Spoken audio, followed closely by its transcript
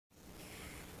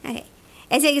Okay.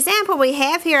 As an example, we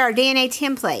have here our DNA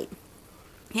template.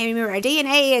 And remember, our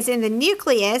DNA is in the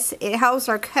nucleus. It holds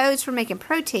our codes for making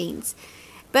proteins.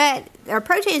 But our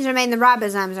proteins are made in the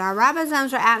ribosomes. Our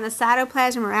ribosomes are out in the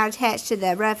cytoplasm or out attached to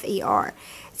the rough ER.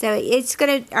 So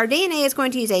our DNA is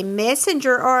going to use a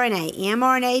messenger RNA,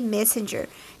 mRNA messenger,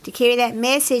 to carry that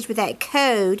message with that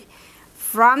code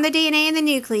from the DNA in the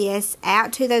nucleus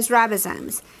out to those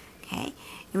ribosomes. Okay.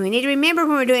 And we need to remember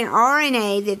when we're doing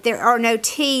RNA that there are no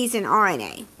T's in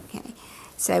RNA. Okay.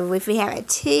 So if we have a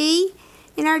T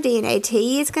in our DNA,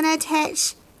 T is going to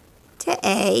attach to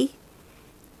A.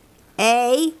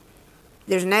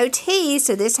 There's no T,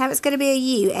 so this time it's going to be a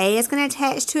U. A is going to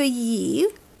attach to a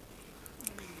U.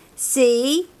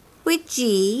 C with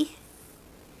G.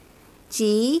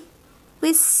 G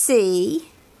with C.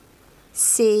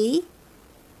 C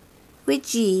with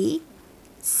G.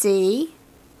 C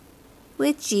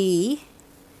with G.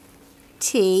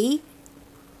 T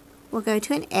will go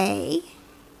to an A.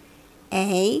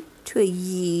 A to a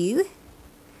U.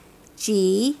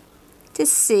 G to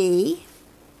C.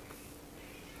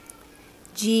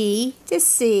 G to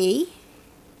C.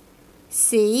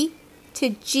 C to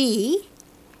G.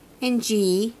 And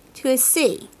G to a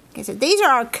C. Okay, so these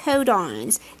are our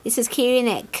codons. This is carrying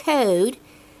that code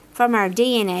from our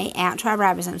DNA out to our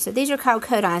ribosomes. So these are called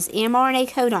codons, mRNA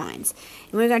codons.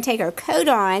 And we're going to take our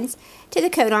codons to the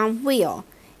codon wheel.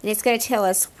 And it's going to tell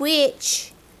us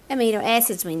which amino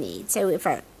acids we need. So if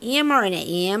our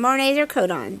mRNA is our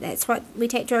codon. That's what we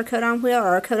take to our codon wheel or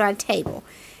our codon table.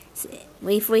 So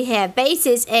if we have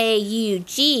bases A, U,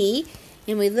 G,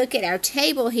 and we look at our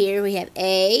table here, we have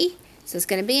A, so it's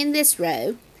going to be in this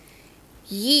row.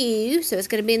 U, so it's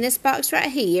going to be in this box right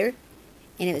here.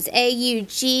 And it was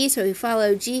AUG, so we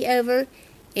follow G over.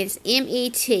 It's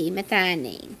MET,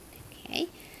 methionine. Okay,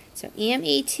 so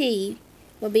MET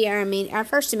will be our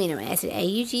first amino acid.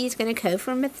 AUG is going to code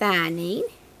for methionine.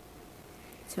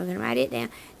 So we're going to write it down.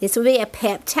 This will be a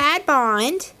peptide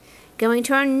bond going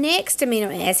to our next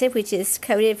amino acid, which is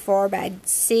coded for by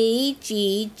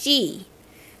CGG.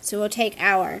 So we'll take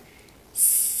our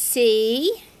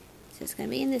C, so it's going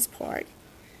to be in this part,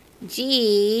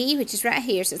 G, which is right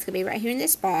here, so it's going to be right here in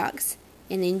this box,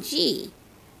 and then G.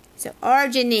 So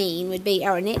arginine would be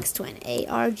our next one,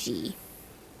 ARG.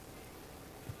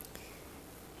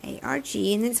 ARG,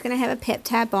 and then it's going to have a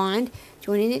peptide bond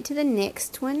joining it to the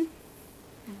next one.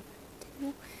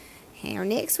 Okay, our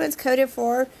next one's coded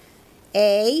for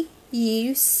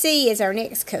AUC is our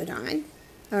next codon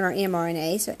on our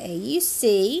mRNA, so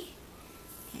AUC.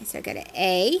 Okay, so I got an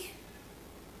A,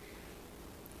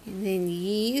 and then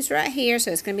U's right here,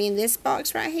 so it's going to be in this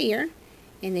box right here,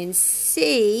 and then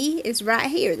C is right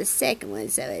here, the second one,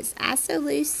 so it's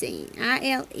isoleucine,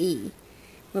 ILE,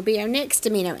 will be our next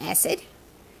amino acid.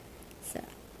 So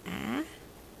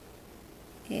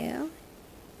ILE,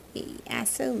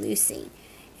 isoleucine,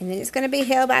 and then it's going to be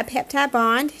held by a peptide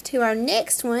bond to our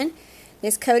next one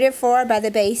that's coded for by the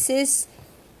bases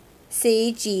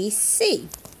CGC.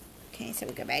 Okay, so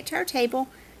we go back to our table.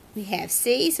 We have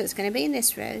C, so it's going to be in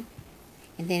this row.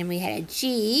 And then we had a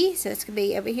G, so it's going to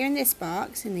be over here in this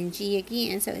box. And then G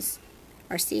again, so it's,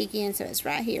 or C again, so it's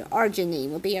right here. Arginine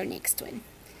will be our next one.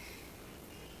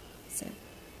 So,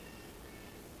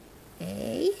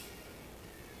 A,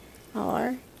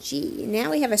 R, G. And now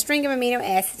we have a string of amino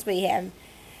acids. We have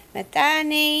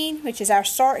methionine, which is our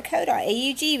start codon.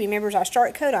 AUG, remember, is our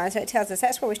start codon, so it tells us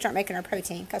that's where we start making our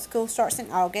protein, because school starts in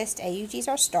August. AUG is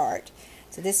our start.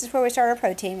 So this is where we start our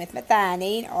protein with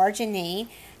methionine, arginine,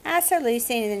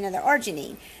 isoleucine, and another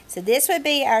arginine. So this would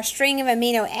be our string of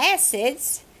amino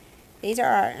acids. These are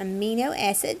our amino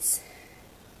acids.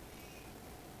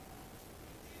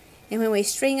 And when we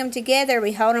string them together,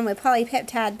 we hold them with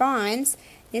polypeptide bonds.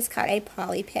 It's called a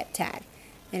polypeptide.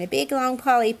 And a big long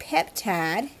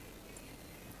polypeptide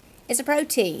is a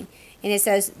protein. And it's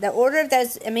the order of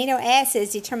those amino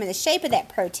acids determine the shape of that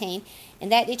protein,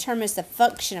 and that determines the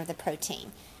function of the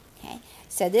protein. Okay,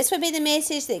 so this would be the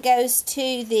message that goes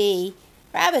to the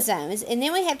ribosomes, and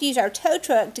then we have to use our tow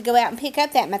truck to go out and pick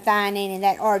up that methionine and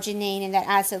that arginine and that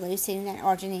isoleucine and that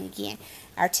arginine again.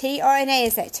 Our tRNA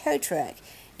is that tow truck,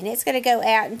 and it's going to go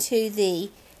out into the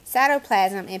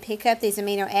cytoplasm and pick up these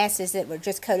amino acids that were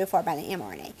just coded for by the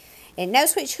mRNA. And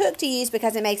knows which hook to use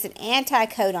because it makes an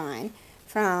anticodon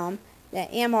from the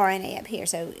mRNA up here.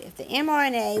 So if the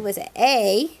mRNA was an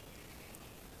A,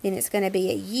 then it's going to be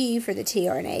a U for the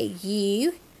tRNA.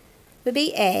 U would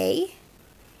be A,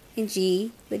 and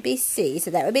G would be C. So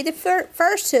that would be the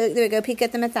first hook that would go pick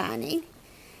up the methionine.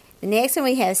 The next one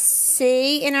we have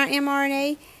C in our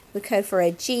mRNA. We code for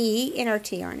a G in our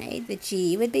tRNA. The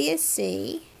G would be a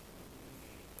C.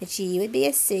 The G would be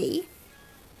a C.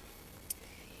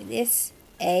 This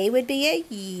A would be a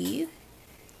U.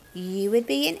 U would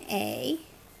be an A.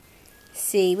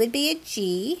 C would be a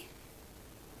G.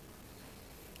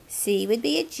 C would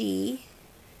be a G.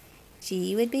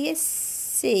 G would be a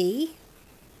C.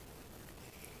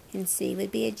 And C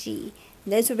would be a G.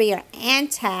 And those would be our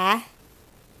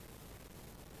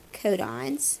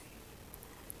anti-codons,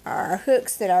 our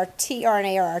hooks that our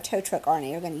tRNA or our tow truck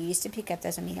RNA are going to use to pick up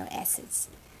those amino acids.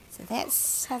 So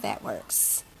that's how that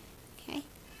works.